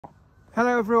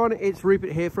Hello everyone, it's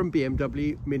Rupert here from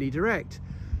BMW Mini Direct.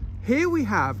 Here we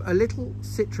have a little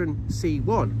Citroen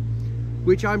C1,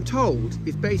 which I'm told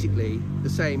is basically the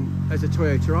same as a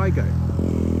Toyota Aygo.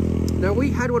 Now we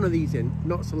had one of these in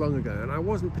not so long ago and I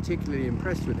wasn't particularly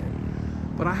impressed with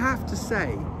it. But I have to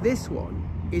say, this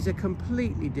one is a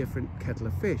completely different kettle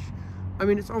of fish. I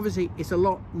mean, it's a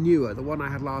lot newer. The one I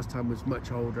had last time was much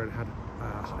older and had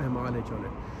higher mileage on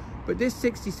it. But this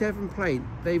 67 plate,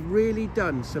 they've really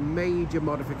done some major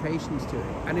modifications to it,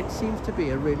 and it seems to be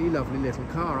a really lovely little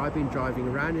car. I've been driving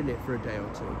around in it for a day or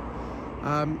two.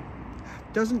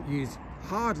 Doesn't use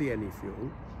hardly any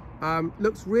fuel.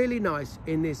 Looks really nice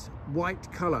in this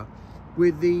white colour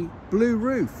with the blue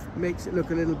roof. Makes it look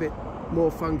a little bit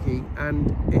more funky, and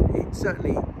it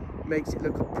certainly makes it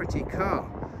look a pretty car.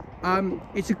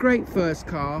 It's a great first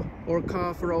car, or a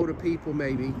car for older people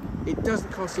maybe. It doesn't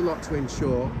cost a lot to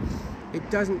insure. It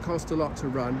doesn't cost a lot to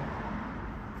run.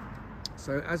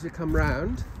 So as we come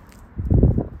round,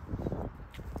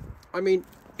 I mean,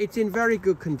 it's in very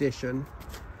good condition.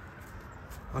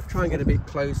 I'll try and get a bit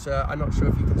closer. I'm not sure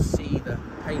if you can see the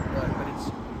paintwork,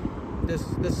 but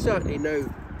there's certainly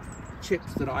no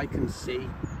chips that I can see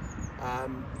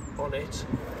on it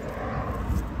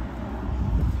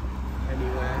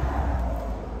anywhere.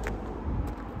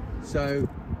 So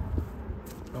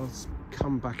I'll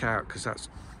come back out because that's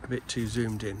a bit too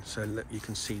zoomed in, so you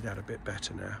can see that a bit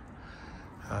better now.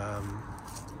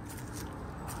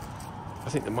 I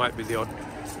think there might be the odd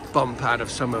bump out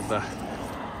of some of the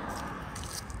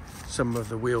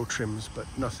wheel trims, but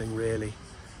nothing really.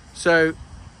 So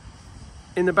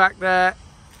in the back there,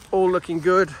 all looking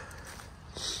good.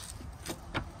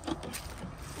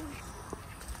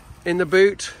 In the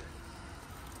boot,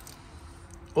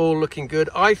 all looking good.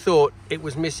 I thought it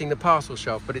was missing the parcel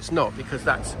shelf, but it's not, because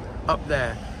that's up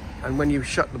there, and when you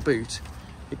shut the boot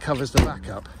it covers the back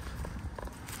up.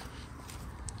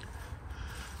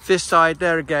 This side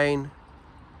there again,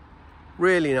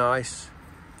 really nice.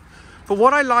 But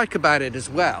what I like about it as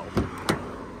well,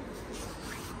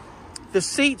 the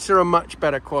seats are a much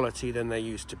better quality than they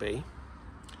used to be.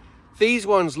 These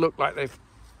ones look like they've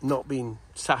not been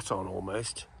sat on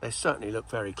almost. They certainly look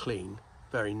very clean,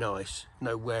 very nice,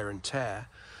 no wear and tear.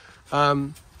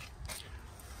 But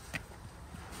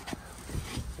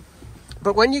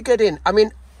when you get in, I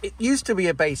mean, it used to be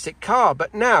a basic car,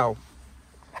 but now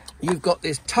you've got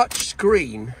this touch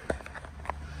screen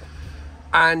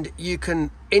and you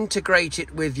can integrate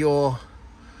it with your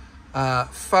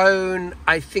phone.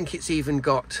 I think it's even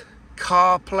got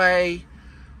CarPlay.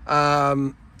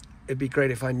 It'd be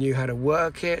great if I knew how to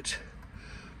work it,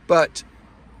 but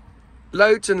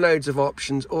loads and loads of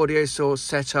options. Audio source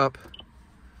setup,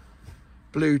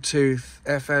 Bluetooth,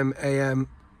 FM, AM.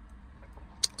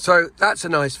 So that's a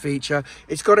nice feature.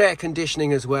 It's got air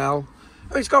conditioning as well.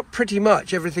 It's got pretty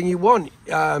much everything you want.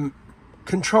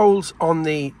 Controls on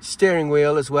the steering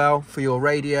wheel as well for your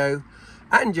radio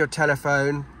and your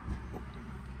telephone,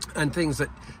 and things that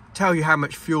tell you how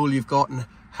much fuel you've got and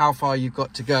how far you've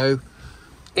got to go.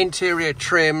 Interior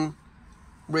trim,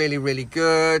 really, really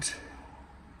good.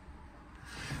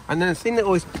 And then the thing that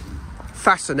always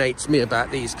fascinates me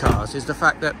about these cars is the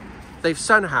fact that they've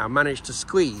somehow managed to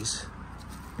squeeze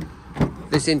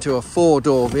this into a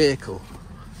four-door vehicle.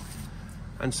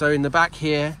 And so in the back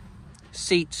here,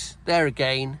 seats there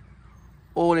again,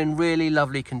 all in really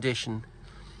lovely condition.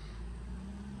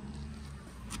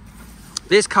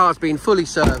 This car's been fully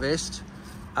serviced,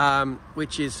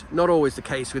 which is not always the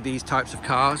case with these types of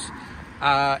cars.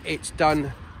 It's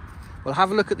done, well,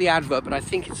 have a look at the advert, but I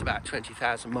think it's about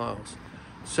 20,000 miles.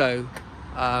 So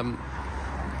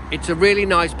it's a really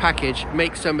nice package.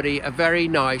 Makes somebody a very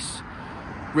nice,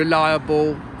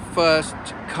 reliable first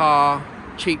car,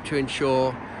 cheap to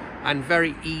insure and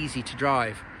very easy to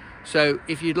drive. So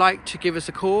if you'd like to give us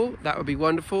a call, that would be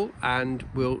wonderful, and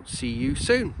we'll see you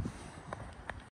soon.